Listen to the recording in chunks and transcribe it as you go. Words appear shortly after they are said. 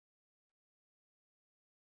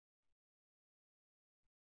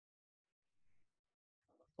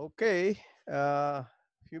Okay,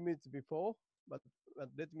 few minutes before, but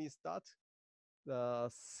let me start the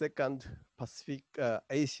second Pacific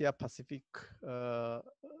Asia Pacific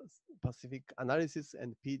Pacific Analysis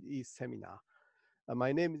and PDE seminar.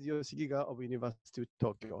 My name is Yoshikazu Giga of University of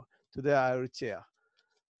Tokyo. Today I will chair.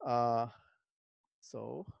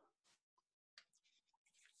 So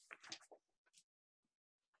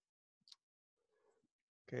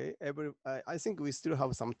okay, I think we still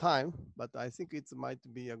have some time, but I think it might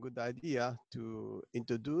be a good idea to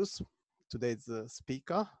introduce today's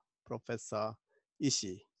speaker, Professor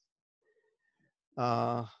Ishii.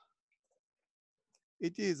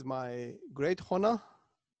 It is my great honor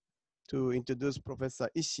to introduce Professor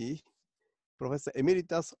Ishii, Professor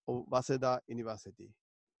Emeritus of Waseda University.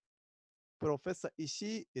 Professor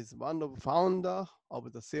Ishii is one of the founders of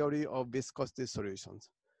the theory of viscosity solutions,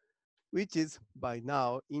 which is by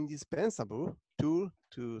now indispensable tool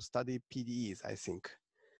to study PDEs, I think.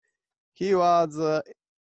 He was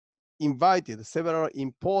invited several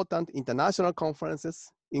important international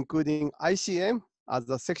conferences, including ICM as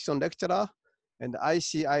a section lecturer and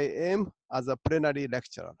ICIM as a plenary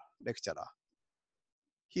lecturer.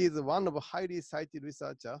 He is one of highly cited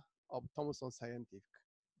researchers of Thomson Scientific.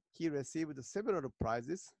 He received several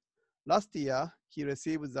prizes. Last year, he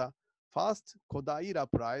received the first Kodaira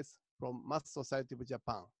Prize from Math Society of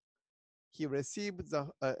Japan. He received the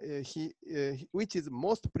which is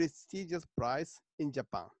most prestigious prize in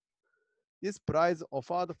Japan. This prize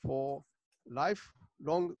offered for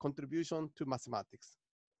lifelong contribution to mathematics.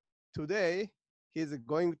 Today, he's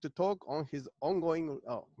going to talk on his ongoing,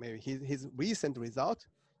 his recent result.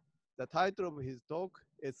 The title of his talk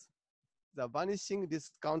is The Vanishing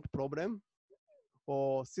Discount Problem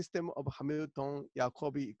for System of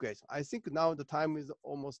Hamilton-Jacobi Equation. I think now the time is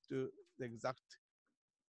almost to the exact.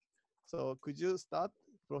 So could you start,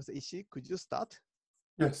 Professor Ishii, could you start?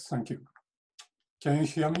 Yes, thank you. Can you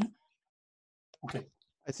hear me? Okay.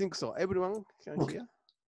 I think so. Everyone can hear?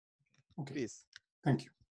 Okay. Please. Thank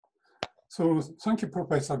you. So thank you,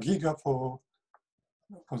 Professor Giga, for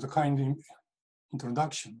the kind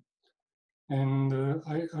introduction. And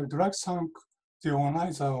I would like to thank the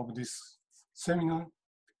organizer of this seminar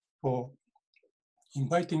for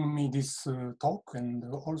inviting me this talk, and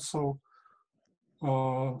also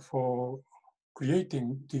for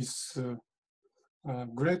creating this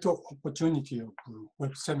great opportunity of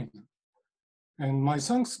web seminar. And my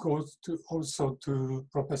thanks goes also to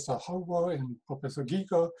Professor Howard and Professor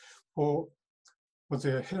Giga for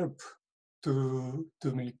their help to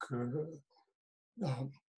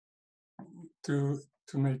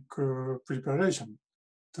make preparation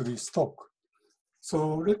to this talk.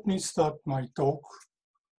 So let me start my talk.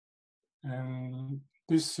 And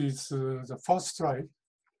this is the first slide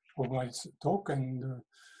of my talk. And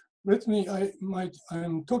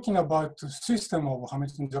I'm talking about the system of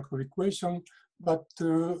Hamilton-Jacobi equation, but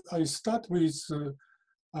I start with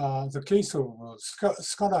the case of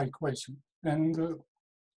scalar equation. And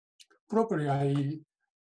probably I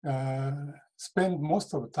spend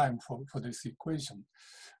most of the time for this equation,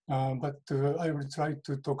 but I will try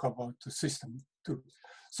to talk about the system too.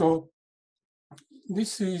 So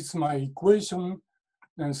this is my equation,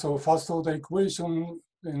 and so first order equation,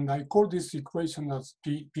 and I call this equation as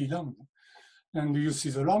P lambda. And you see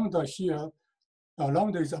the lambda here,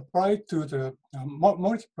 lambda is applied to the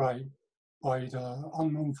multiplied by the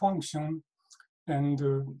unknown function, and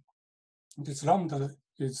this lambda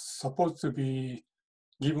is supposed to be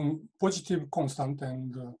given positive constant,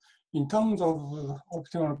 and in terms of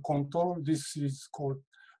optimal control, this is called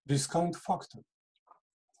discount factor.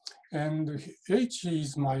 And h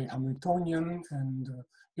is my Hamiltonian, and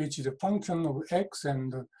h is a function of x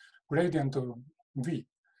and gradient of v.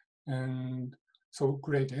 And so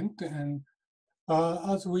gradient, and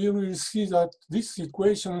as we will see that this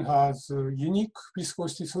equation has a unique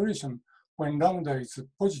viscosity solution when lambda is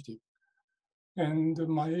positive. And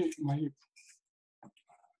my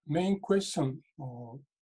main question or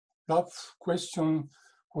rough question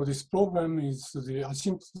for this problem is the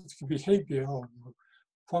asymptotic behavior of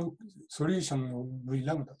solution of V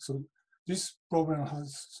lambda. So this problem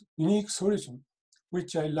has unique solution,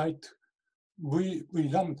 which I like V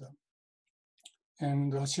lambda,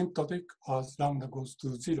 and asymptotic as lambda goes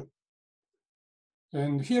to 0.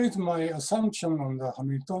 And here is my assumption on the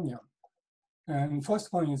Hamiltonian. And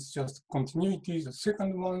first one is just continuity. The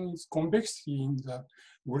second one is convexity in the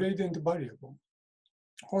gradient variable.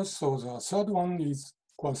 Also, the third one is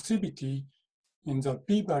coercivity in the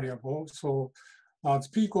p variable. So as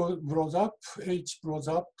p grows up, h grows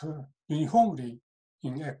up uniformly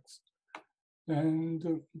in x.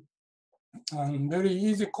 And very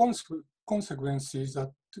easy consequence is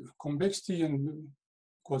that convexity and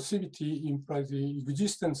coercivity imply the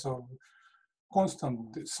existence of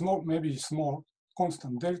constant, small, maybe small,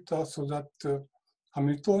 constant delta, so that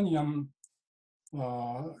Hamiltonian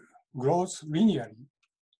grows linearly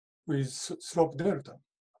with slope delta.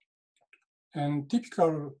 And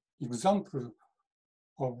typical example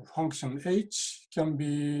of function h can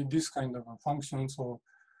be this kind of a function. So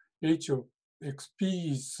h of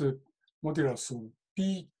xp is modulus of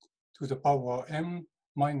p to the power m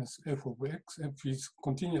minus f of x. F is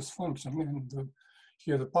continuous function, and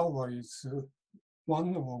here the power is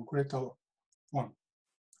 1 or greater 1.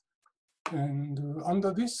 And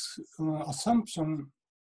under this assumption,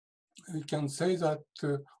 we can say that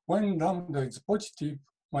when lambda is positive,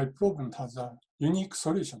 my problem has a unique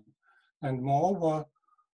solution. And moreover,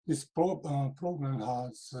 this problem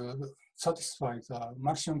has satisfied the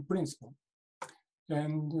maximum principle.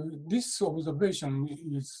 And this observation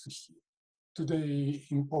is today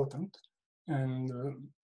important, and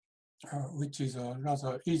which is a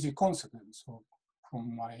rather easy consequence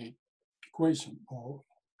from my equation or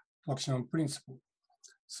maximum principle.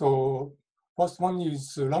 So first one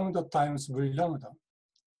is lambda times v lambda,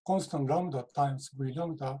 constant lambda times v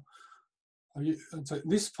lambda.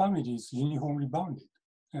 This family is uniformly bounded,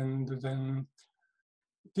 and then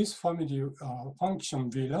this family function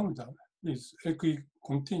v lambda is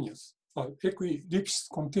equicontinuous, or equidipse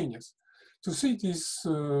continuous. To see this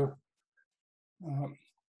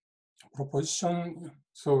proposition,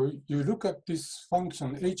 so you look at this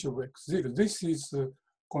function h of x0. This is a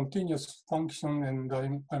continuous function,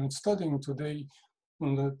 and I'm studying today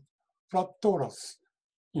on the flat torus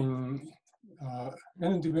in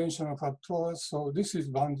n-dimensional flat torus. So this is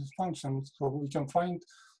bounded function, so we can find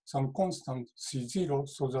some constant C0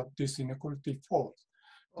 so that this inequality falls.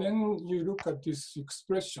 Then you look at this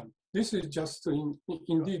expression. This is just,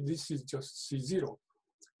 indeed, this is just C0.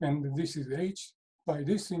 And this is H. By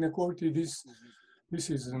this inequality, this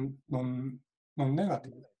is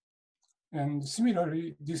non-negative. And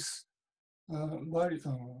similarly, this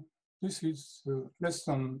this is less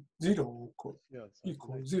than 0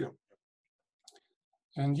 equal 0.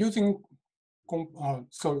 And using,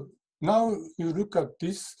 so now you look at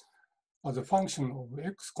this as a function of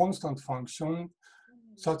x, constant function,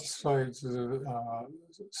 satisfies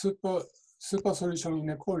super solution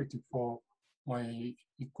inequality for my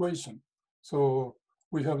equation. So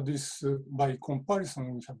we have this, by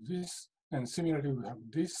comparison, we have this, and similarly we have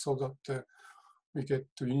this, so that we get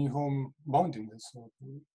to uniform boundedness of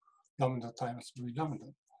lambda times v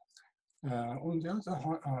lambda. On the other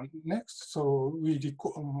hand, next, so we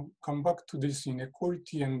come back to this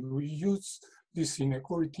inequality, and we use this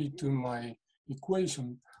inequality to my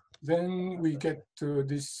equation. Then we get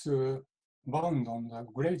this bound on the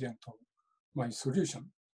gradient of my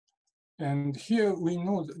solution. And here we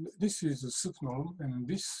know that this is a sup norm, and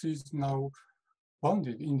this is now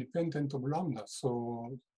bounded independent of lambda.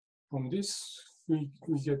 So from this, we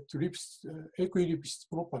get equidipse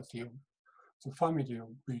property of the family of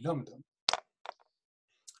v lambda.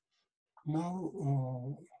 Now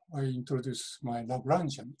I introduce my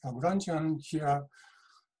Lagrangian. Lagrangian here,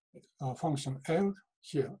 function L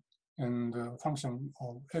here, and function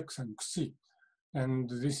of x and c. And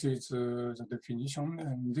this is the definition,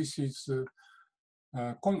 and this is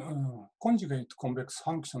conjugate convex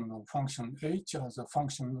function of function h as a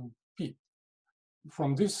function of p.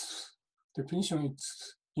 From this definition,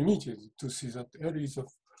 it's immediate to see that L is a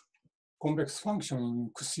convex function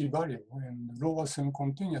in c variable and lower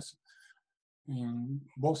semi-continuous in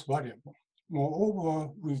both variables.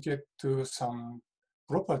 Moreover, we get some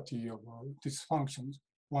property of these functions.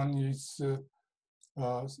 One is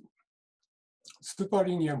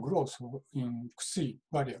superlinear growth in c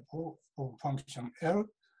variable of function L,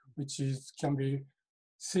 which can be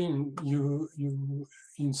seen. You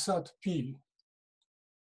insert p,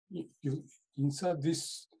 you insert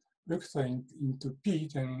this vector into p,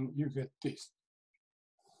 then you get this.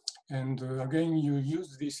 And again, you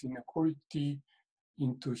use this inequality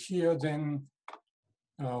into here, then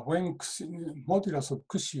when modulus of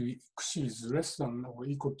Cauchy is less than or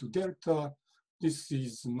equal to delta, this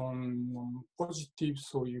is non-positive,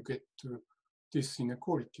 so you get this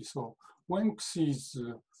inequality. So when Cauchy is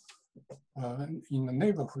in the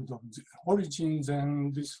neighborhood of the origin,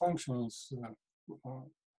 then this function is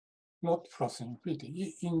not plus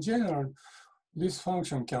infinity. In general, this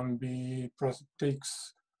function can be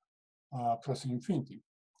takes plus infinity.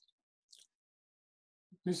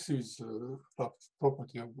 This is a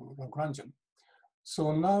property of Lagrangian.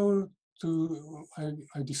 So now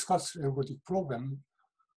I discuss ergodic problem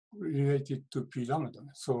related to p lambda.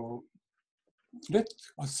 So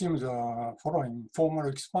let's assume the following formal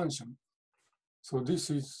expansion. So this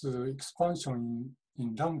is expansion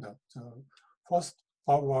in lambda. The first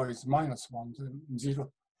power is -1, then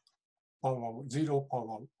 0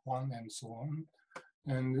 power 1, and so on.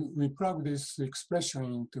 And we plug this expression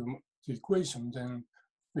into the equation, then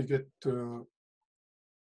we get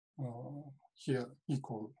here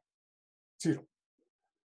equal 0.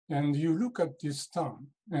 And you look at this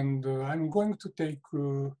term, and I'm going to take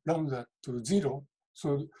lambda to 0.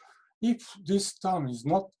 So if this term is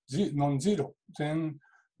not non-zero, then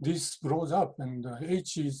this blows up, and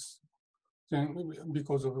h is then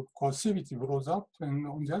because of coercivity blows up, and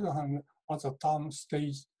on the other hand, other term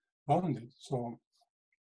stays bounded. So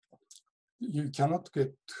you cannot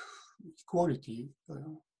get equality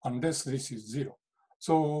unless this is 0.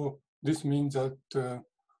 So this means that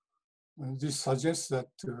this suggests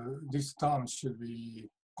that this term should be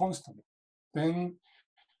constant. Then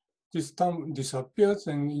this term disappears,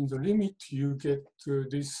 and in the limit, you get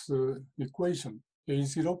this equation,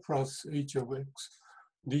 a0 plus h of x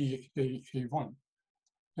d a1.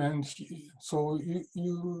 And so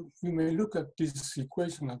you may look at this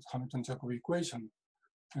equation as Hamilton-Jacobi equation,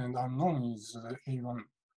 and unknown is a1,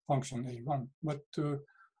 function a1. But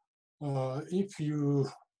if you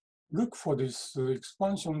look for this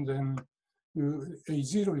expansion, then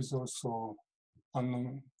a0 is also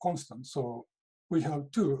unknown constant. So we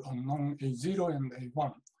have two unknown a0 and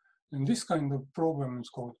a1. And this kind of problem is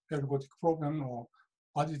called ergodic problem or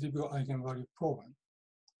additive eigenvalue problem.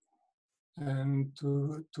 And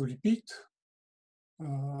to repeat,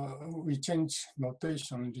 we change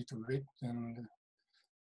notation a little bit. And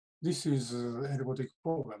this is ergodic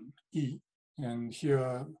problem, E. And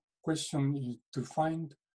here question is to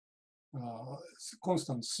find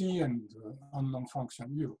constant C and unknown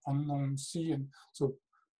function U. Unknown C, and so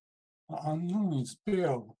unknown is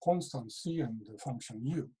pair of constant C and the function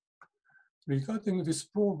U. Regarding this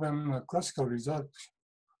problem, classical result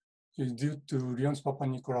is due to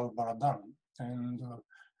Lyons-Papanicolaou-Baladan. And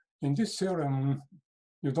in this theorem,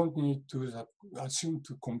 you don't need to assume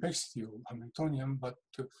the convexity of Hamiltonian, but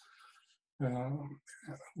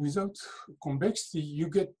without convexity, you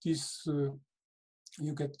get this,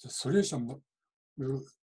 you get the solution.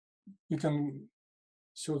 You can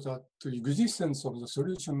show that the existence of the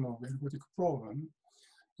solution of ergodic problem,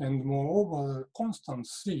 and moreover, constant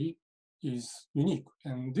C is unique.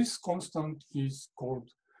 And this constant is called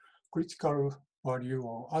critical value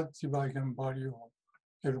or additive eigenvalue or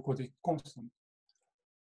ergodic constant.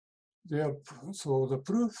 So the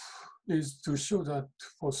proof is to show that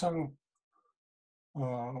for some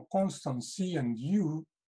constant C and U,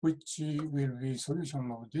 which will be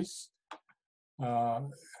solution of this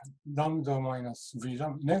lambda minus v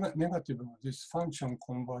lambda, negative of this function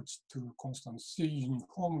converges to constant C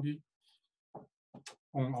uniformly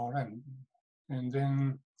on Rn. And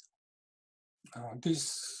then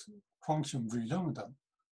this function v lambda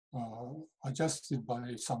adjusted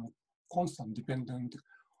by some constant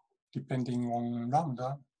depending on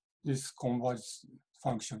lambda, this converges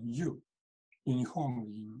function U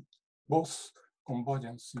uniformly in both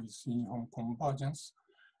convergence is uniform convergence.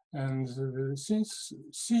 And since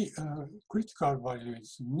C critical value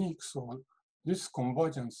is unique, so this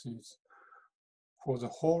convergence is for the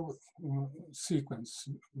whole sequence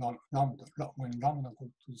lambda. When lambda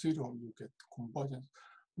goes to 0, you get convergence.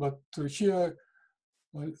 But here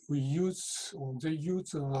we use, or they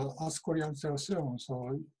use Ascoli-Alzira theorem,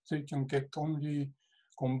 so they can get only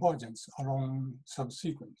convergence along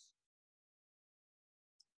subsequence.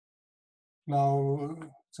 Now,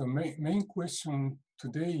 the main question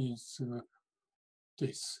today is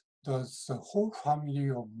this: does the whole family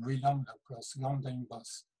of V lambda plus lambda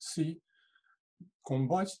inverse C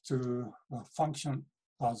converge to a function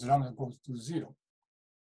as lambda goes to 0?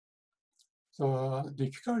 The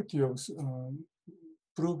difficulty of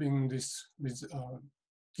proving this with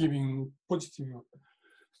giving positive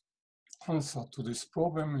answer to this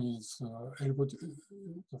problem is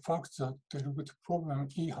the fact that the ergodic problem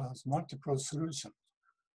E has multiple solutions.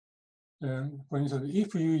 And for instance,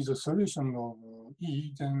 if U is a solution of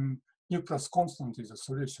E, then U plus constant is a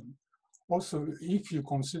solution. Also, if you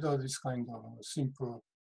consider this kind of simple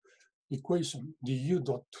equation, du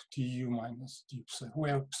dot du minus d psi,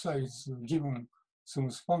 where psi is given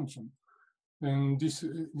smooth function, then this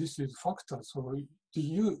is factor. So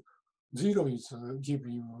du 0 is give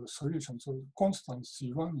you a solution. So constant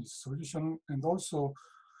C1 is solution, and also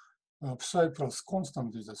psi plus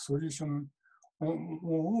constant is a solution.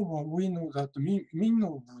 Moreover, we know that the mean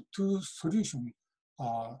of two solutions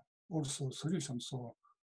are also solutions. So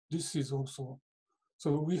this is also,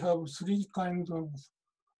 so we have three kinds of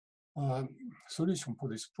solution for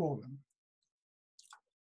this problem.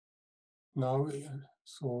 Now,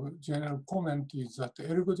 so general comment is that the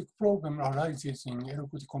ergodic problem arises in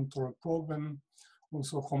ergodic control problem,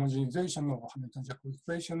 also homogenization of Hamilton-Jacobi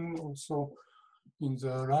equation, also in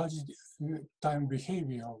the large time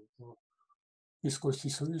behavior of viscosity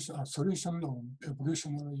solution of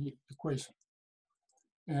evolutionary equation.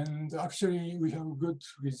 And actually, we have good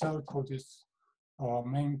result for this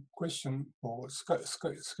main question for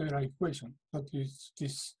scalar equation. That is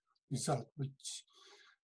this result, which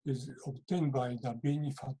is obtained by the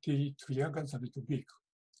Bini, Fatih, Triaga, Zavitovic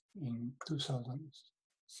in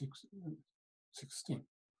 2016.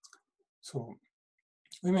 So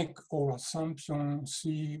we make all assumptions,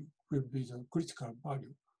 C will be the critical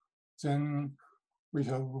value. Then we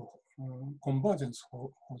have convergence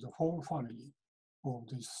for the whole family of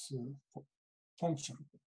this function.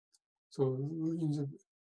 So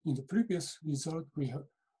in the previous result, we had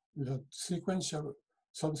sequential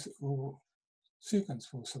sequence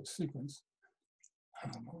for subsequence,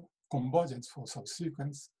 convergence for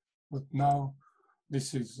subsequence, but now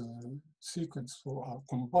this is sequence for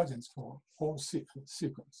convergence for whole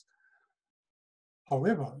sequence.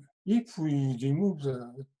 However, if we remove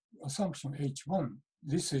the assumption H1,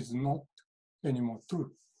 this is not anymore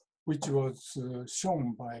true, which was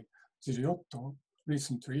shown by Ziriotto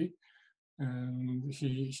recently. And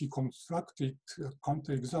he constructed a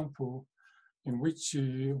counterexample in which,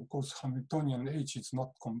 of course, Hamiltonian H is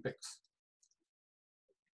not convex.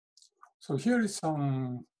 So here is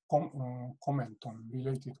some comment on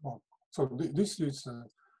related work. So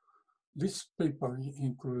this paper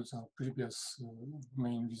includes a previous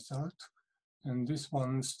main result, and this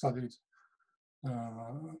one studied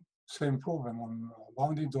same problem on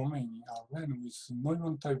bounded domain in Rn with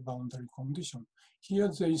Neumann type boundary condition. Here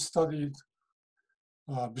they studied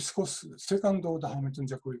viscous second order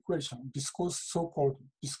Hamilton-Jacobi equation, so-called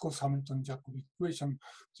viscous Hamilton-Jacobi equation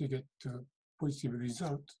to get positive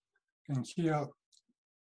result. And here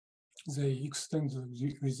they extend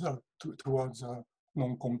the result towards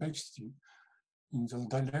non-convexity in the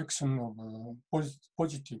direction of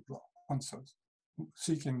positive answers,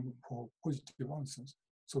 seeking for positive answers.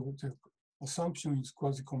 So the assumption is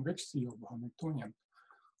quasi-convexity of Hamiltonian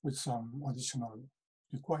with some additional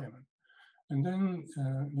requirement. And then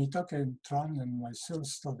Mitake, Tran, and myself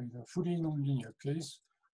studied a fully nonlinear case,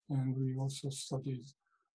 and we also studied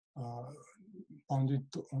bounded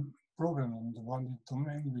problem on the bounded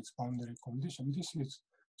domain with boundary condition. This is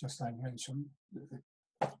just I mentioned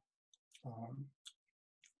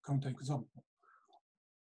counterexample.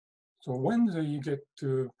 So when they get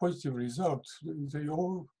positive results, they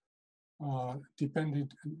all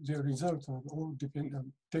depended. Their results are all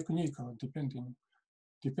technique are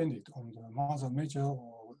depended on the mother major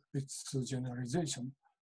or its generalization,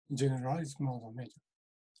 generalized mother major.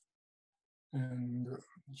 And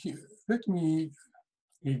here, let me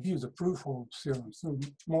review the proof of theorem. So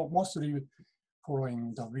mostly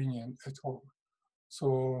following Darwinian et al.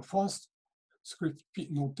 So first script P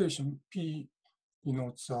notation, P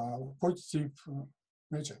denotes a positive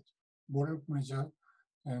measure, Borel measure,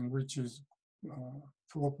 and which is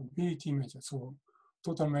probability measure. So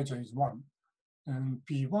total measure is 1. And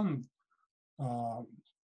P1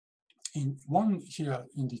 in 1 here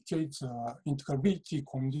indicates integrability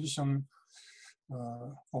condition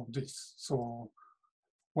of this. So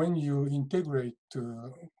when you integrate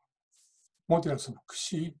modulus of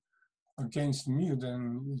Xi against mu,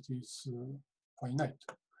 then it is finite.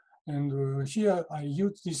 And here I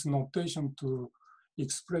use this notation to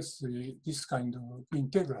express this kind of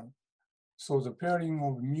integral. So the pairing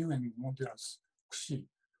of mu and modulus Xi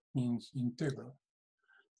means integral.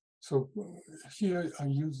 So here I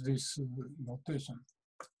use this notation.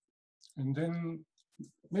 And then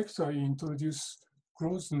next I introduce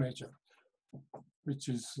closed measure, which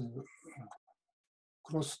is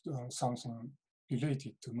closed something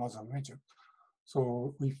related to mother measure.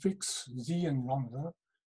 So we fix Z and lambda,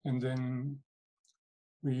 and then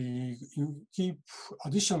we keep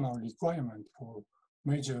additional requirement for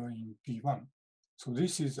measure in P1. So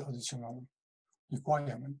this is additional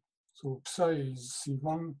requirement. So psi is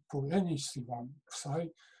C1 for any C1 psi,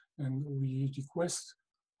 and we request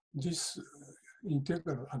this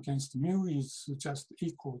integral against mu is just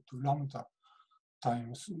equal to lambda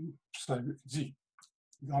times psi Z.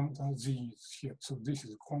 Lambda Z is here, so this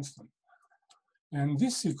is constant. And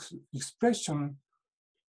this expression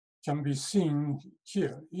can be seen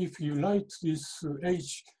here. If you write this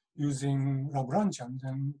H using Lagrangian,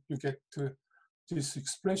 then you get this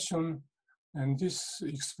expression, and this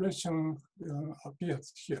expression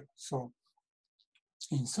appears here. So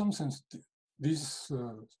in some sense, this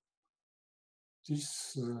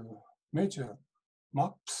this measure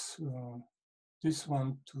maps this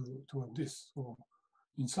one to this. So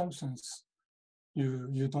in some sense,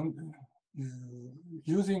 you don't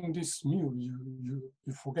using this mu, you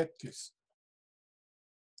forget this.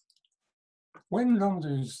 When lambda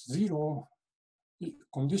is 0,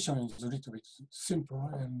 condition is a little bit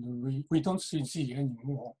simpler, and we don't see z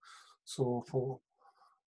anymore. So for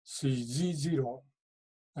CZ0,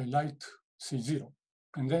 I write C0.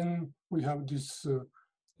 And then we have this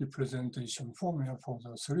representation formula for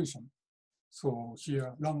the solution. So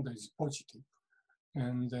here lambda is positive.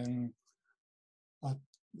 And then at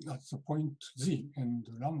the point z and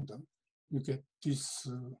lambda, you get this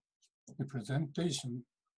representation,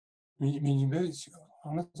 minimization.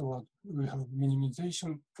 In other words, we have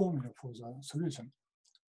minimization formula for the solution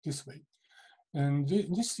this way. And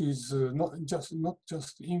this is not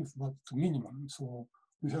just inf, but minimum. So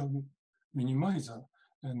we have minimizer,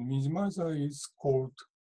 and minimizer is called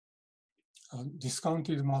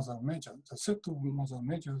discounted Mather measure. The set of Mather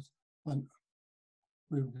measures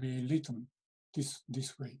will be written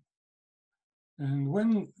this way. And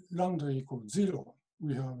when lambda equals 0,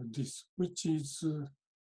 we have this, which is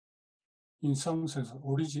in some sense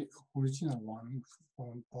original one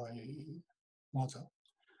formed by Mather.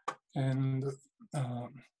 And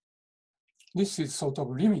this is sort of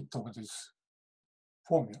limit of this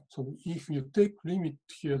formula. So if you take limit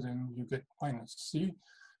here, then you get minus c.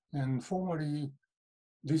 And formally,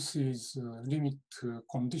 this is limit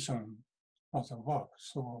condition of the verb.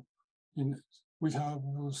 So we have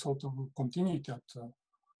sort of continuity at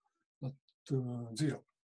 0.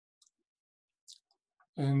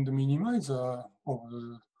 And the minimizer of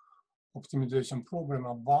the optimization problem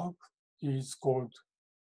above is called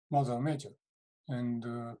Mather measure. And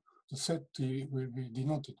the set will be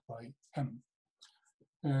denoted by M.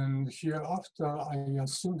 And here after I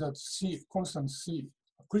assume that C, constant C,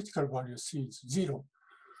 critical value C is 0.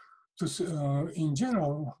 In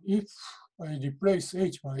general, if I replace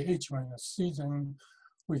H by H minus C, then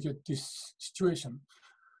we get this situation.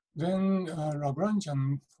 Then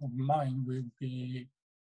Lagrangian of mine will be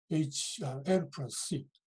L plus C.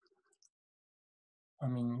 I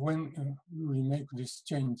mean, when we make this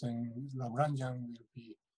change, then Lagrangian will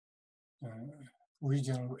be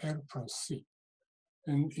original L plus C.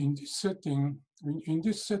 And in this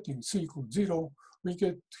setting, C equals 0, we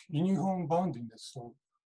get uniform boundedness of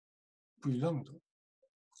V lambda.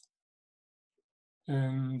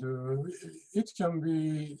 And it can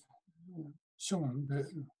be shown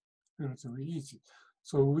relatively easy.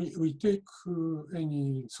 So we take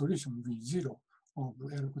any solution V0 of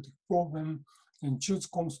the arithmetic problem and choose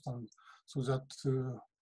constant so that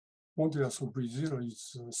modulus of V0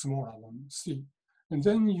 is smaller than C. And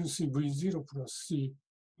then you see V0 plus C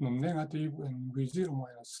non-negative and V0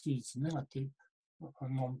 minus C is negative,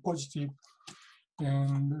 non-positive.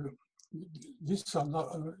 And this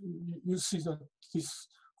you see that this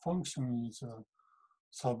function is a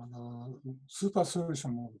super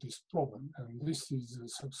solution of this problem, and this is a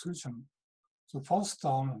subsolution. The first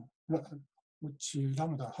term, which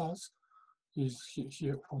lambda has, is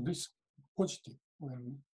here for this positive,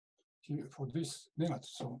 and here for this negative.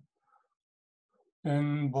 So,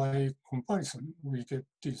 and by comparison, we get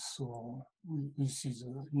this. So we see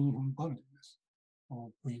the uniform boundedness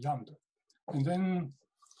of V lambda, and then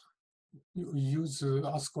we use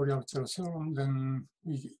Ascoli-Archer theorem, then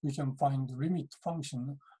we can find the limit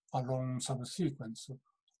function along subsequence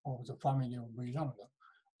of the family of V lambda.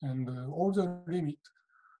 And all the limit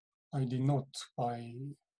I denote by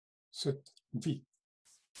set V.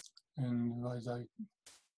 And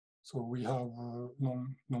so we have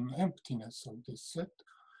non-emptiness of this set.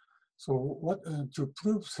 So to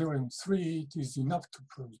prove theorem 3, it is enough to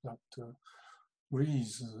prove that V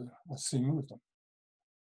is a simultaneous.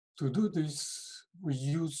 To do this, we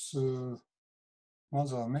use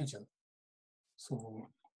Mather measure. So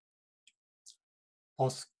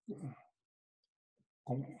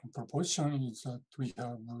proposition is that we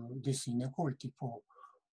have this inequality for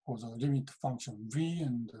the limit function V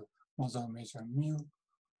and Mather measure mu.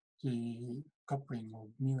 The coupling of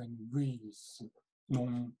mu and V is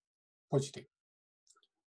non-positive.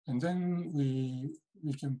 And then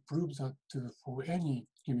we can prove that for any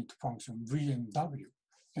limit function V and W,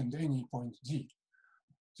 and any point G,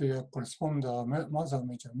 they correspond to Mather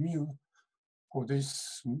measure mu. For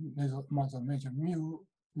this Mather measure mu,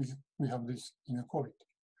 we have this inequality.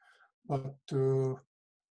 But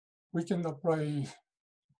we can apply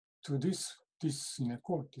to this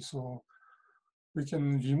inequality, so we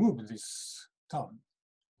can remove this term.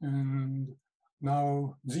 And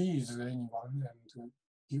now G is anyone,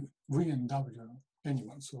 and V and W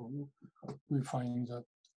anyone. So we find that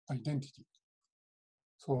identity.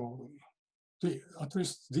 So at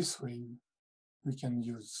least this way, we can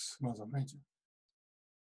use mother major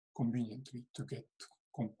conveniently to get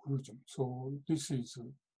conclusion. So this is,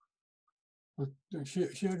 but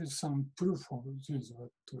here is some proof of this,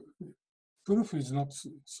 but proof is not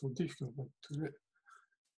so difficult, but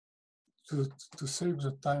to save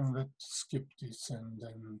the time, let's skip this. And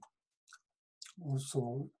then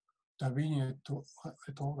also, Davini et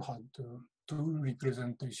al. Had two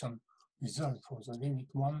representation results for the limit.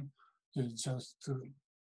 One is just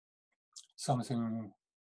something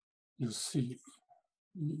you see,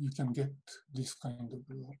 you can get this kind of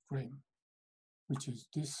frame, which is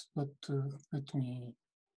this, but let me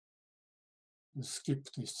skip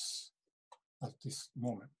this at this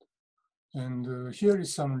moment. And here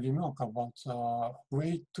is some remark about the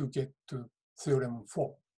way to get to theorem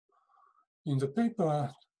 4. In the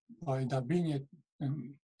paper by Davini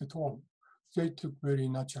et al., they took very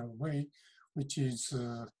natural way, which is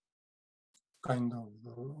kind of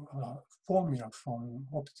formula from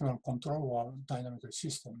optimal control or dynamical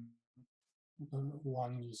system.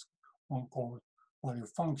 One called value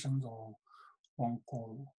functions, or one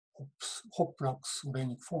called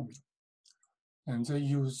Hoplux-Orenic formula. And they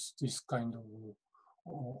use this kind of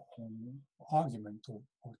argument of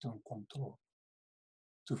optimal control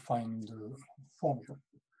to find the formula.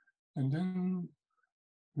 And then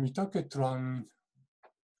Mitake-Tran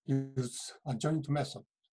used a joint method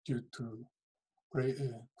due to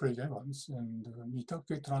Craig Evans, and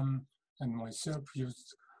Mitake-Tran and myself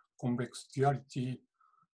used convex duality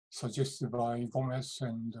suggested by Gomez,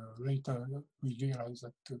 and later we realized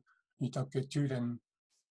that Mitake-Turen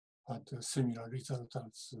had a similar result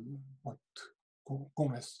as what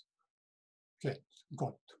Gomez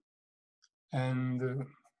got. And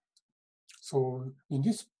so in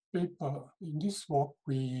this paper, in this work,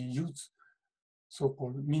 we use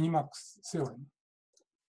so-called minimax theorem.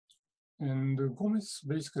 And Gomez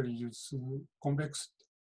basically used convex,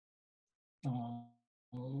 I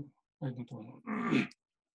don't know,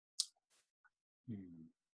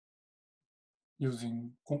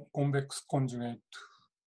 using convex conjugate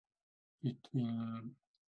between,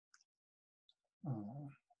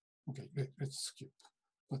 okay, let's skip.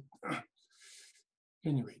 But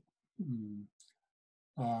anyway,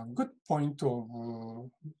 a good point of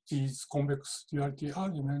this convex duality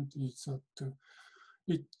argument is that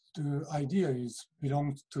the idea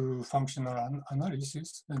belongs to functional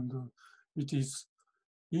analysis, and it is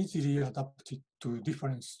easily adapted to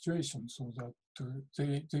different situations, so that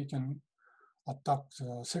they can attack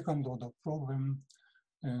the second order problem.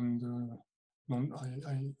 And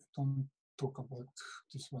I don't talk about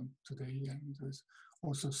this one today. And there's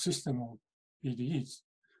also system of PDEs.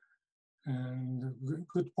 And the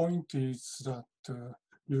good point is that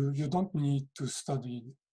you don't need to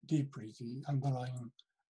study deeply the underlying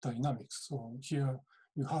dynamics. So here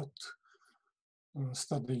you have to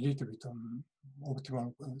study a little bit on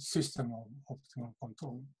optimal system of optimal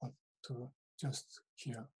control, but just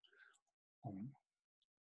here on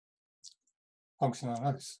functional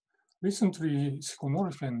analysis. Recently,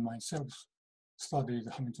 Sikonorfi and myself studied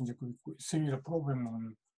Hamilton-Jacobi similar problem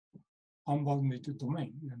on unbounded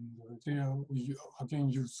domain, and there we again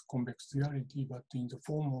use convex duality, but in the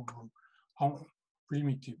form of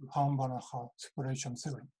primitive Ham-Banach separation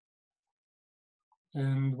theorem.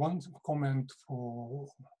 And one comment for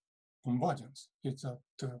convergence is that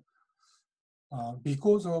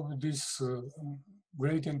because of this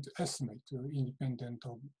gradient estimate independent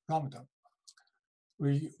of lambda,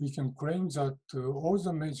 we can claim that all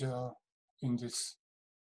the measure in this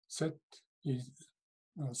set is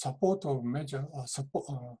support of measure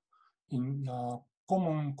in a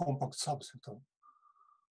common compact subset of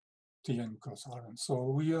Tn cross Rn. So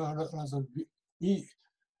we are rather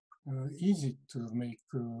easy to make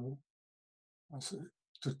to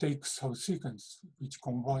take subsequence which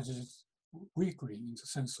converges weakly in the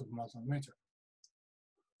sense of mother measure.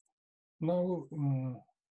 Now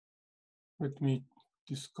let me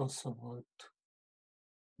discuss about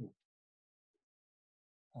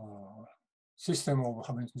system of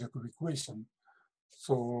Hamilton-Jacobi equation.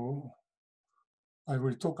 So I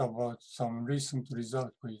will talk about some recent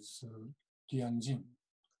result with Tianjin.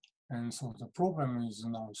 And so the problem is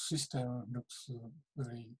now system looks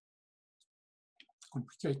very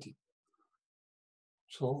complicated.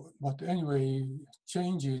 So, but anyway,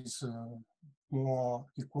 changes more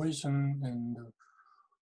equation, and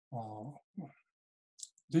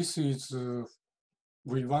this is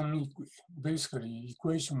V1, basically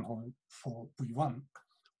equation for V1.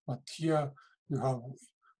 But here you have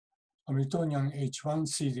Hamiltonian H1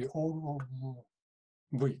 CD all of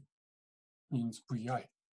V means VI.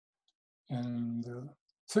 And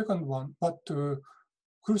second one, but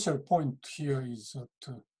crucial point here is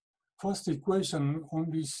that first equation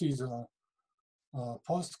only sees the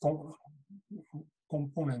first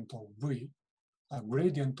component of V, a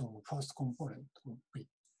gradient of first component of V.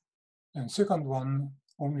 And second one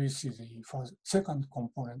only sees the second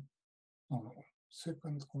component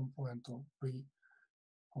of V.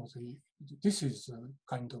 This is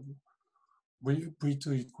kind of V2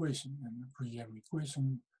 equation, and VM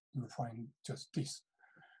equation, you find just this.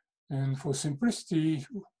 And for simplicity,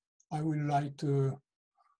 I will write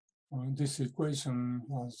this equation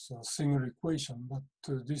as a single equation, but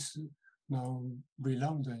this now V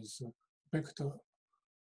lambda is vector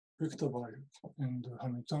value, and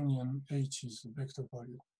Hamiltonian H is vector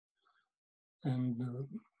value. And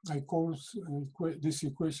I call this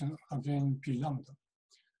equation again P lambda.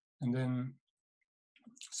 And then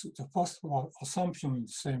so the first assumption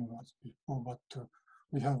is same as before, but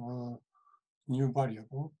we have a new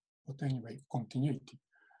variable, but anyway, continuity.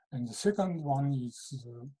 And the second one is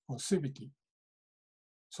possibility.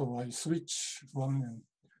 So I switch 1 and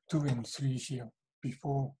 2 and 3 here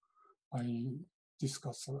before I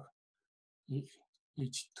discuss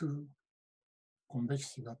H2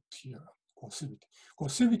 convexity got here, coercivity.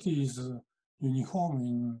 Coercivity is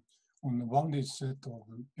uniform on the bounded set of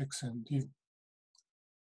X and U.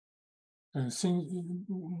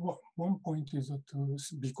 One point is that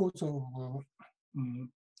because of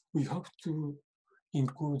we have to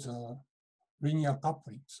include linear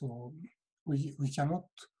coupling, so we cannot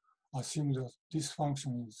assume that this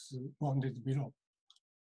function is bounded below.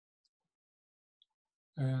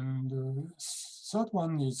 And third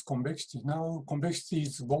one is convexity. Now convexity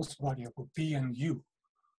is both variable P and U.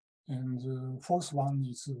 And fourth one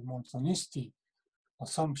is monotonicity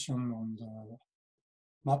assumption on the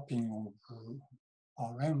mapping of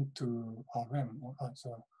Rm to Rm as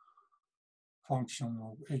a function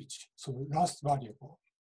of H. So last variable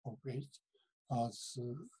of H as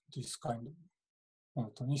this kind of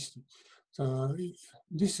monotonicity. So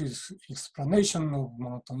this is explanation of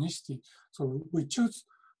monotonicity. So we choose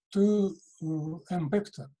two M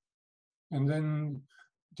vector, and then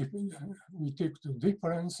we take the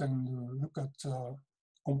difference and look at the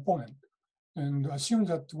component, and assume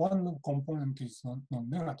that one component is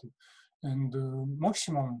non-negative, and the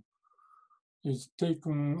maximum is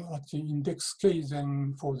taken at the index k.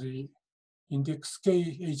 Then for the index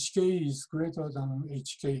k, hk is greater than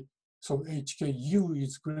hk. So hku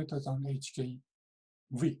is greater than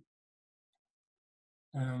hkv.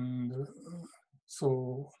 And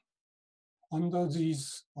so under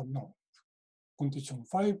these, condition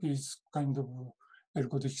 5 is kind of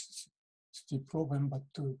ergodicity problem,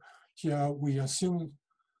 but here we assume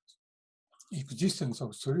existence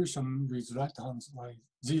of solution with right-hand side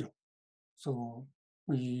 0. So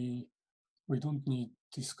we don't need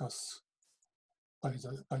to discuss by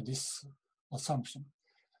this assumption.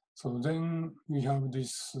 So then we have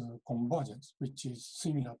this convergence, which is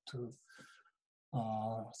similar to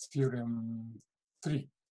theorem 3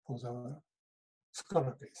 for the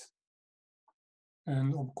scalar case.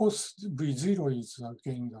 And of course, V0 is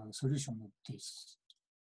again the solution of this.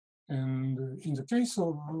 And in the case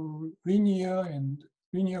of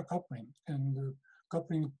linear coupling and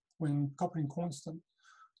coupling, when coupling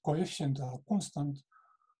coefficients are constant,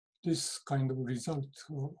 this kind of result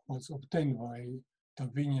was obtained by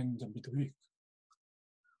Davini and David.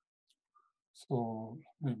 So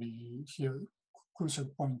maybe here, crucial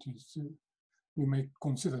point is we may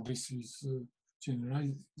consider this is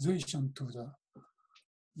generalization to the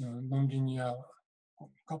nonlinear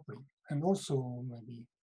coupling, and also maybe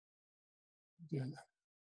the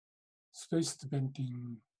space-dependent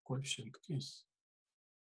coefficient case.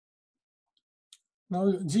 Now,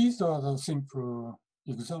 these are the simple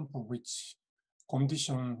example which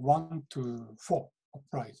condition 1 to 4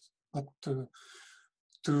 applies, but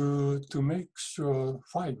to make sure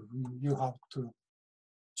 5, you have to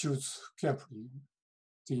choose carefully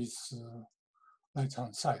this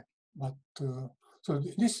right-hand side. But so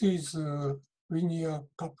this is linear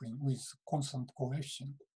coupling with constant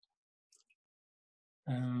coefficient.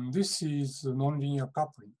 And this is nonlinear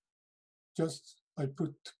coupling. Just I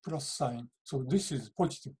put plus sign. So this is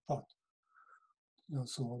positive part.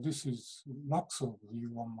 So this is max of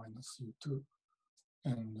U1 minus U2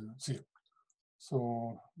 and 0.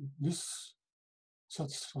 So this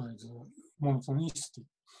satisfies monotonicity.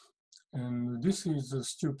 And this is a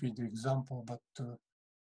stupid example, but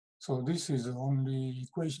so this is only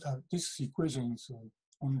equation. This equation is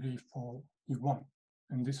only for U1,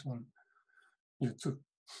 and this one U2.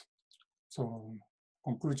 So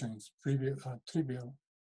conclusion is trivial.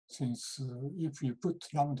 since if you put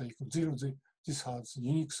lambda equals 0, this has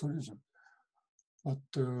unique solution. But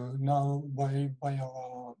now by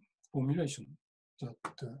our formulation, that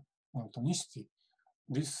monotonicity,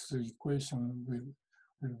 this equation will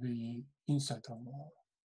be inside our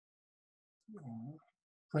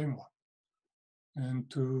framework. And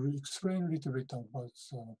to explain a little bit about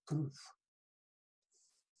the proof,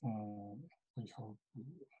 we have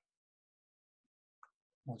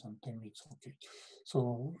more than 10 minutes, okay.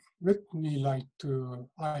 So let me write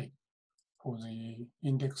I for the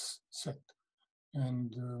index set.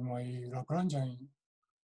 And my Lagrangian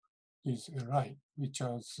is Li, which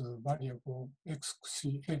has variable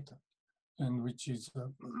xc eta, and which is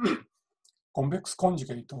a convex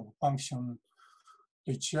conjugate of function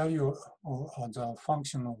hi or as a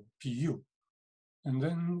function of pu. And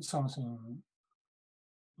then something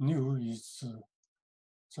new is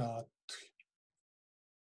that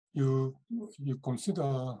you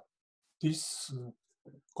consider this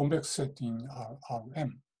convex set in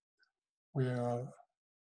Rm, where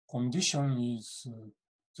condition is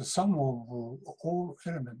the sum of all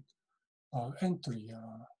elements entry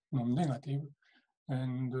non-negative,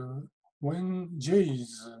 and when j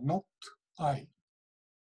is not I,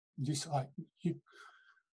 this I,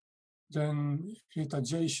 then eta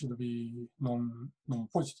j should be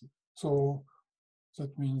non-positive. So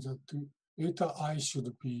that means that eta I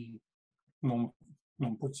should be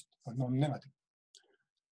non-positive, non-negative.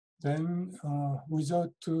 Then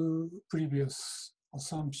without previous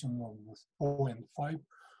assumption of 4 and 5,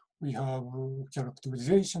 we have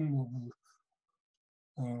characterization of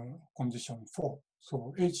condition 4.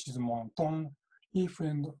 So H is monotone if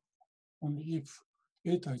and only if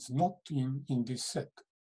eta is not in this set.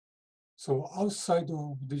 So outside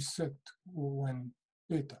of this set, when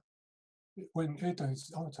eta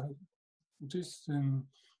is outside this, then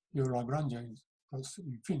your Lagrangian is plus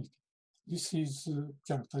infinity. This is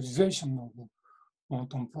characterization of the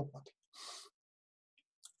monotone property.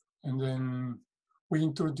 And then we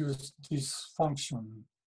introduce this function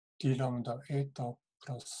d lambda eta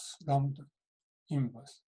plus lambda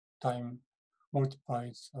inverse time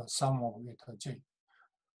multiplies sum of eta j.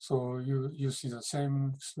 So you see the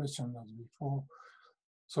same expression as before.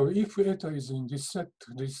 So if eta is in this set,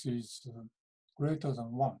 this is greater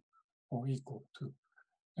than 1 or equal to.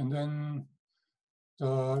 And then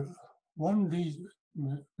the one reason,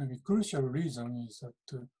 maybe crucial reason is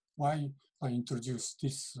that why I introduced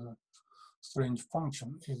this strange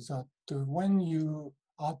function is that when you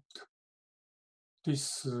add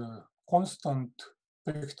this constant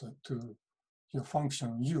vector to your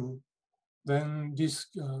function u, then this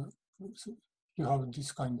you have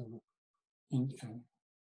this kind of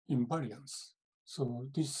invariance. So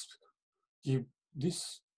this T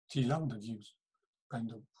lambda gives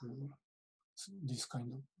kind of this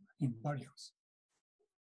kind of invariance.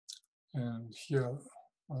 And here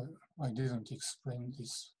I didn't explain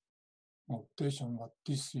this notation, but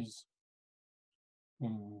this is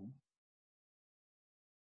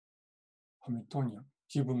Hamiltonian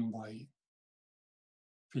given by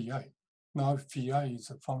phi. Now phi is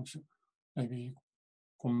a function, maybe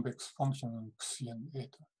convex function on xc and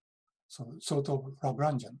eta. So sort of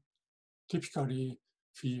Lagrangian. Typically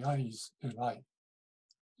phi is Li.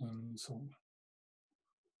 And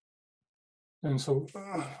so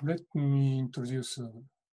let me introduce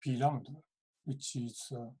p lambda, which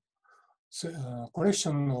is a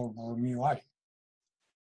collection of mu I.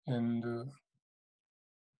 And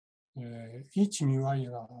each mu I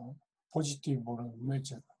are positive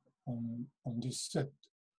measure on this set.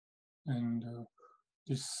 And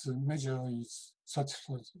this measure is such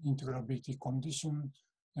as integrability condition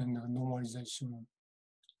and normalization,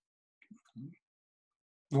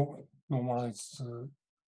 normalized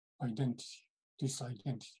identity, this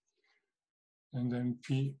identity. And then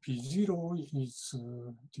P0 is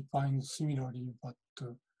defined similarly, but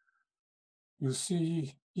you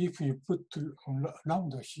see, if you put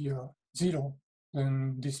lambda here 0,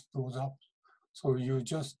 then this goes up. So you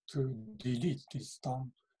just delete this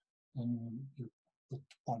term and you put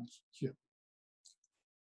 1 here.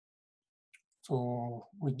 So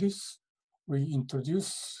with this, we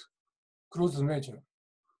introduce closed measure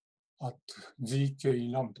at zk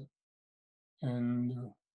lambda.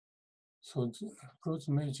 And so the closed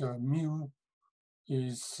measure mu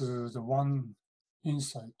is the one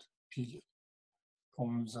inside P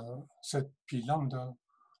from the set P lambda,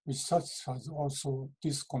 which satisfies also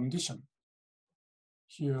this condition.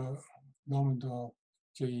 Here, lambda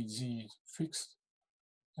kz is fixed,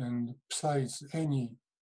 and psi is any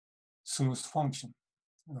smooth function.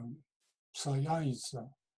 Psi I is a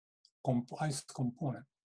ith component,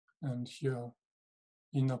 and here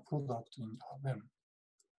inner product in Rm.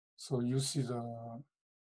 So you see the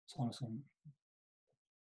something.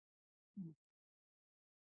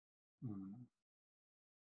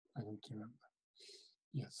 I don't remember.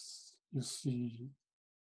 Yes, you see.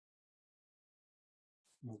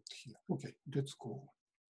 Not here. Okay, let's go.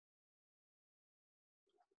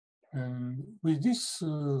 And with this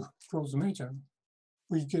closed measure,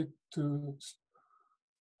 we get a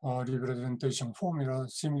representation formula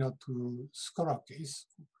similar to scalar case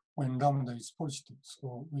when lambda is positive.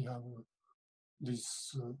 So we have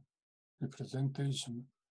this representation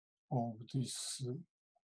of this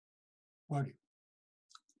value.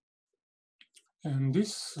 And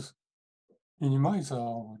this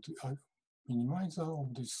minimizer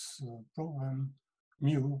of this problem,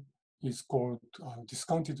 mu, is called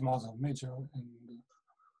discounted Maser measure, and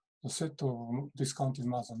the set of discounted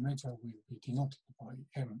Maser measure will be denoted by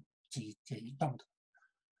m, g, k, lambda.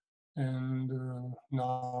 And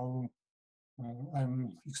now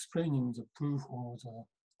I'm explaining the proof of the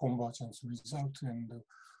convergence result, and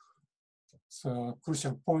the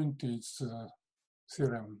crucial point is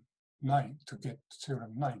theorem 9, to get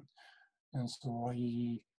theorem 9. And so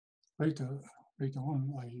I later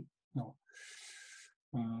on I know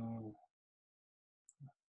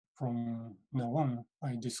from now on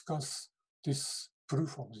I discuss this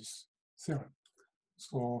proof of this theorem.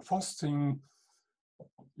 So first thing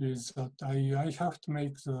is that I have to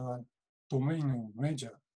make the domain of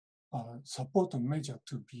measure, support of measure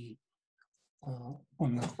to be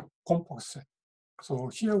on a compact set. So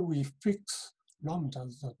here we fix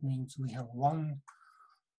lambdas. That means we have one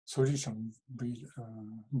solution v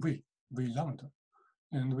lambda,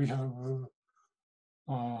 and we have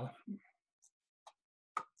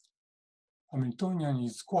Hamiltonian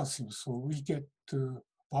is coercive, so we get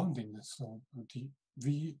boundedness of the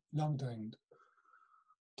v lambda and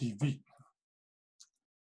dv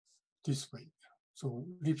this way. So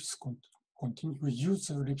Lipschitz continue. We use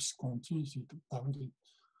the Lipschitz continuity to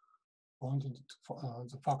bounded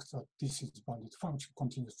the fact that this is bounded function,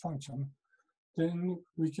 continuous function. Then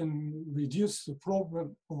we can reduce the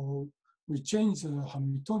problem, or we change the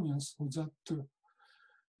Hamiltonian so that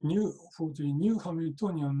for the new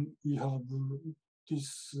Hamiltonian we have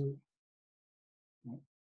this.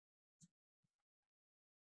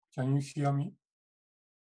 Can you hear me?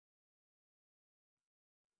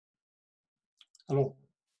 Hello.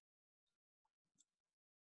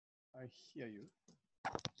 I hear you.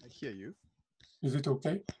 I hear you. Is it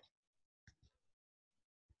okay?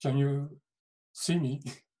 Can you see me?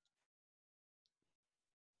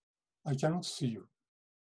 I cannot see you.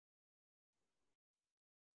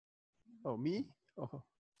 Oh, me? Oh,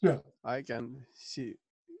 yeah. I can see.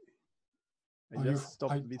 I just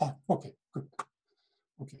stopped this. Okay, good.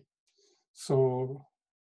 Okay. So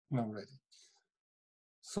now ready.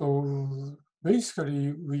 So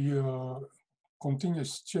basically, we are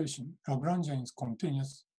continuous situation. Lagrangian is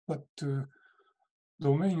continuous, but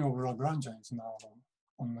domain of Lagrangian is now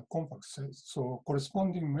on the compact set. So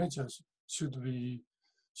corresponding measures should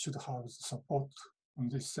have support on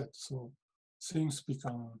this set. So things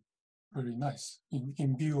become very nice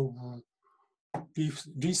in view of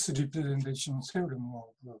this representation theorem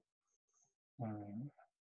of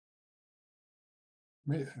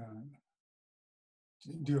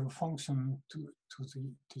the function to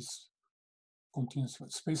this continuous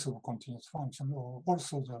space of continuous function, or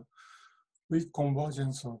also the weak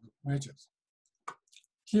convergence of measures.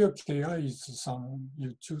 Here, Ki is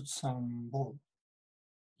you choose some ball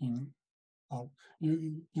in.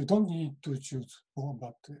 You don't need to choose ball,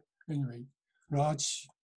 but anyway, large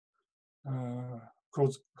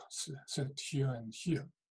closed set here and here,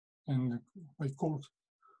 and I call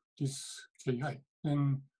this Ki.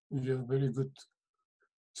 Then we have a very good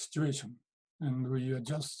situation, and we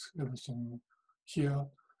adjust everything here.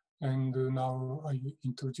 And now I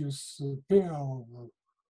introduce a pair of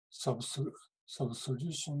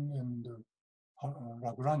sub-solution and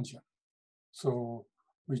Lagrangian. So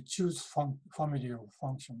we choose family of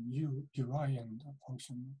function u, ui, and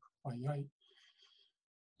function yi.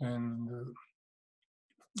 And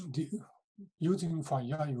using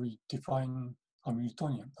phi I, we define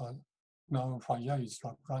Hamiltonian. Now phi I is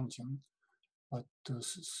Lagrangian, but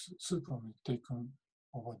super is taken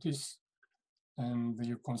over this. And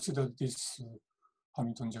you consider this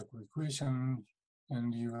Hamilton-Jacobi equation,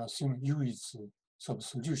 and you assume U is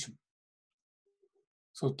sub-solution.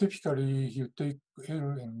 So typically, you take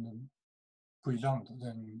L and V lambda,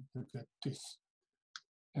 then you get this.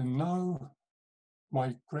 And now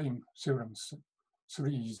my claim theorem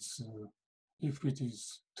 3 is, if it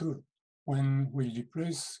is true, when we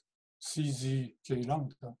replace CZ K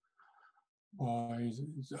lambda by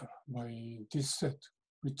this set,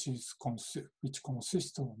 which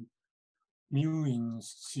consists of mu in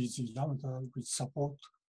CG lambda, which support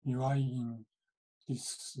mu I in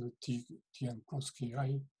this Tn cross Ki,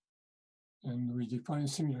 and we define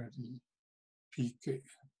similarly Pk,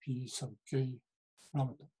 P sub K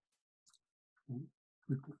lambda.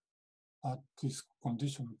 We add this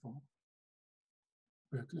condition for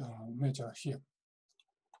measure here.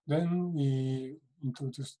 Then we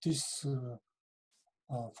introduce this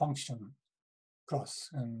function class,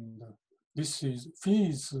 and this is phi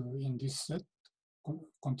is in this set,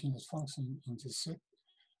 continuous function in this set,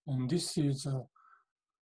 and this is a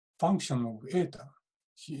function of eta.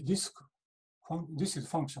 This is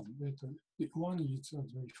function eta. One is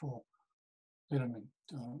before element,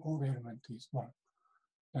 all element is one,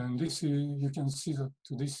 and this is, you can see that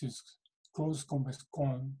this is closed convex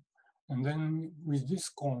cone, and then with this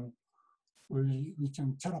cone we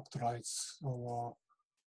can characterize our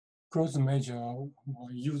closed measure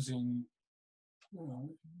by using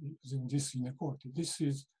this inequality. This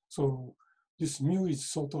is, so this mu is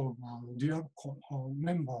sort of dual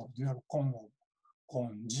member of dual cone of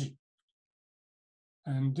cone G.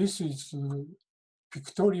 And this is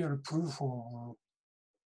pictorial proof of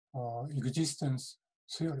existence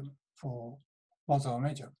theorem for Mother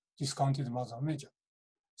measure, discounted Mother measure.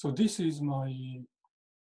 So this is my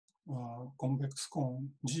convex cone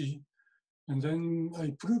G. And then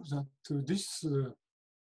I prove that this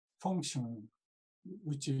function,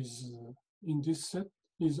 which is in this set,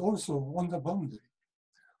 is also on the boundary.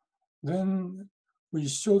 Then we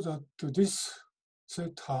show that this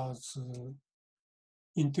set has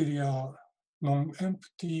interior,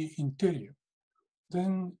 non-empty interior.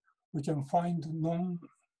 Then we can find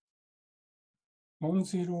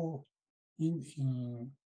non-zero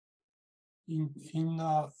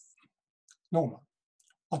inner normal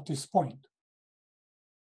at this point.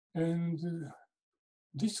 And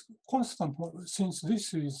this constant, since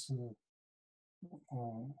this is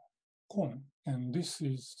cone and this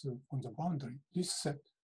is on the boundary, this set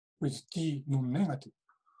with T non-negative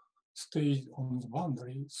stays on the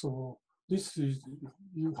boundary. So this is,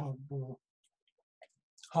 you have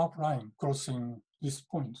half line crossing this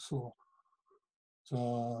point. So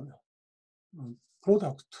the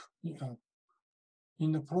product,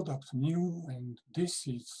 in the product mu, and this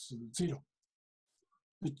is 0.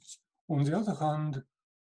 Which, on the other hand,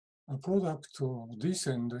 a product of this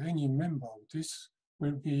and any member of this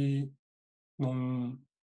will be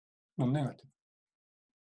non-negative,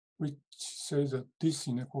 which says that this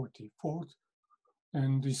inequality falls,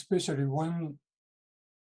 and especially when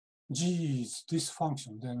G is this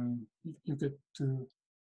function, then you get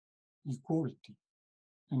equality.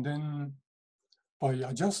 And then by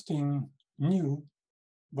adjusting nu,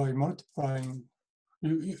 by multiplying,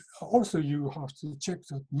 also you have to check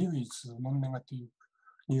that nu is non-negative,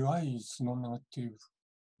 nu I is non-negative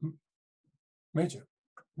measure.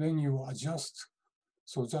 Then you adjust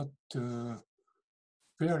so that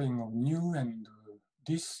pairing of nu and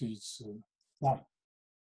this is 1.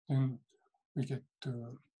 Then we get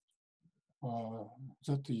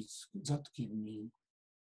that give me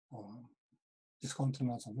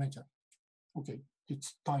discontinuous measure. Okay,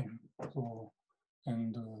 it's time. So,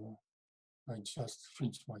 and I just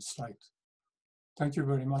finished my slide. Thank you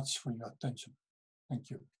very much for your attention. Thank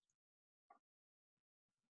you.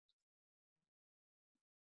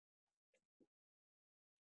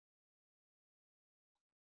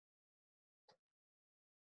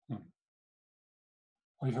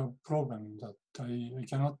 I have a problem that I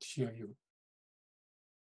cannot hear you.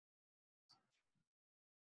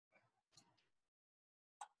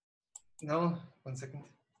 No, 1 second.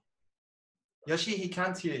 Yoshi, he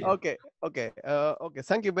can't hear you. Okay.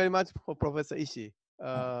 Thank you very much for Professor Ishii.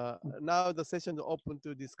 Now the session is open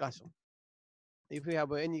to discussion. If you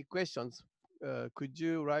have any questions, could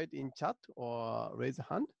you write in chat or raise a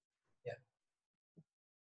hand? Yeah.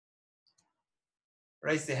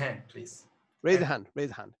 Raise the hand, please. Raise a hand.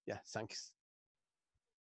 Raise a hand. Yeah, thanks.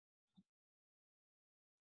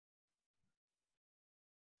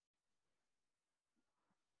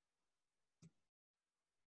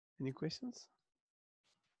 Any questions?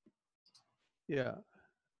 Yeah.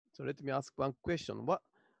 So let me ask one question.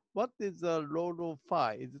 What is the role of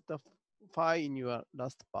phi? Is it the phi in your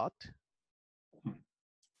last part?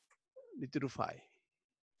 Little phi.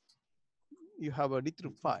 You have a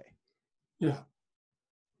little phi. Yeah.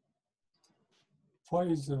 Phi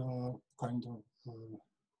is a kind of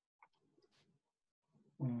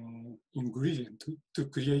ingredient to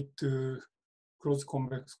create closed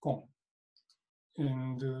convex cone.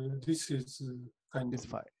 And this is kind of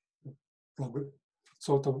phi.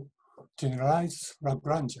 sort of generalized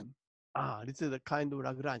Lagrangian. Ah, this is a kind of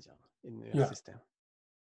Lagrangian in your Yeah. system.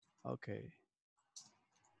 Okay.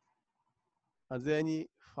 Are there any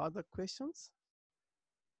further questions?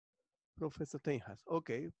 Professor Ten has.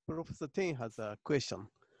 Okay, Professor Ten has a question.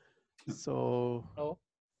 So, Oh,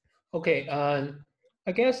 okay.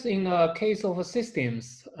 I guess in a case of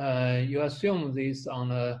systems, you assume this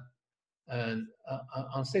on a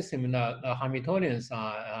on system that the Hamiltonians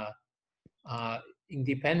are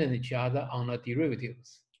independent each other on the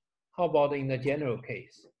derivatives. How about in the general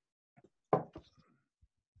case?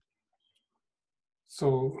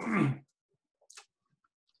 So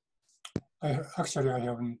I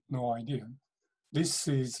have no idea. This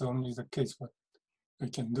is only the case what I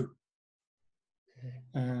can do.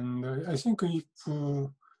 And I think if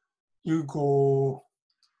you go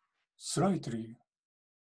slightly,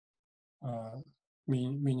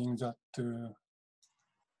 meaning that,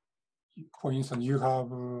 for instance, you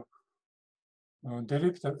have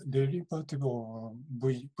derivative of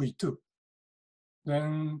V2,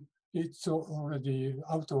 then it's already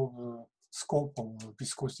out of scope of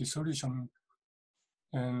viscosity solution.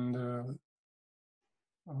 And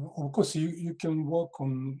of course, you can work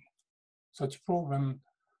on such problem,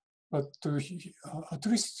 but at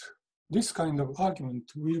least this kind of argument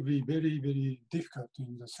will be very, very difficult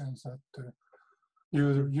in the sense that you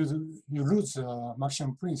lose the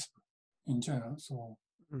maximum principle in general. So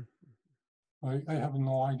I have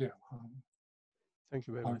no idea. thank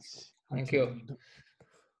you very much. Thank you.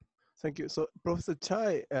 Thank you. So Professor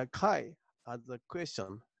Kai has a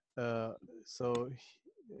question. So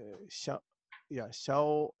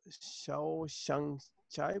Xiao Shang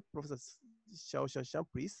Chai, Professor Xiao Shang,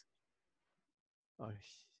 please.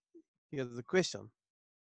 He has a question.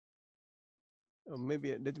 Or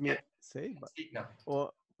maybe let me say, but Speak now.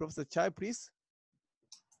 or Professor Chai, please.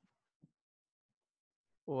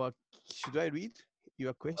 Or should I read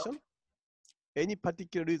your question? Any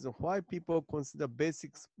particular reason why people consider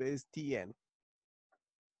basic space Tn?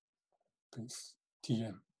 Please,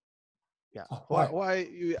 Tn. Yeah. Why? Why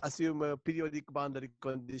you assume a periodic boundary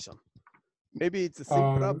condition? Maybe it's a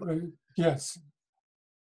simpler. Yes.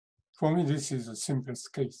 For me, this is the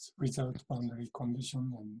simplest case without boundary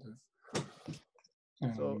condition, and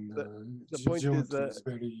So the point is geometry is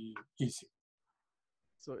very easy.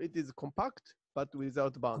 So it is compact but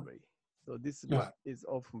without boundary. So this is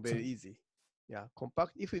often very easy. Yeah,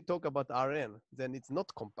 compact. If we talk about Rn, then it's not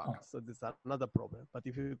compact. So this is another problem. But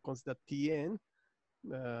if you consider Tn,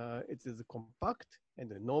 it is compact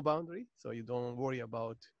and no boundary. So you don't worry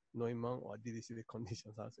about Neumann or Dirichlet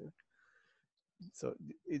conditions. So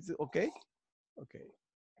is it okay? Okay.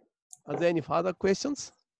 Are there any further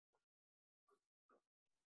questions?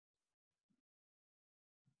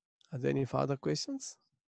 Are there any further questions?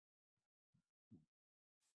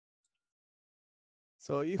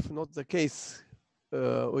 So if not the case,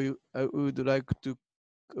 we would like to,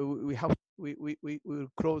 we will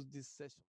close this session.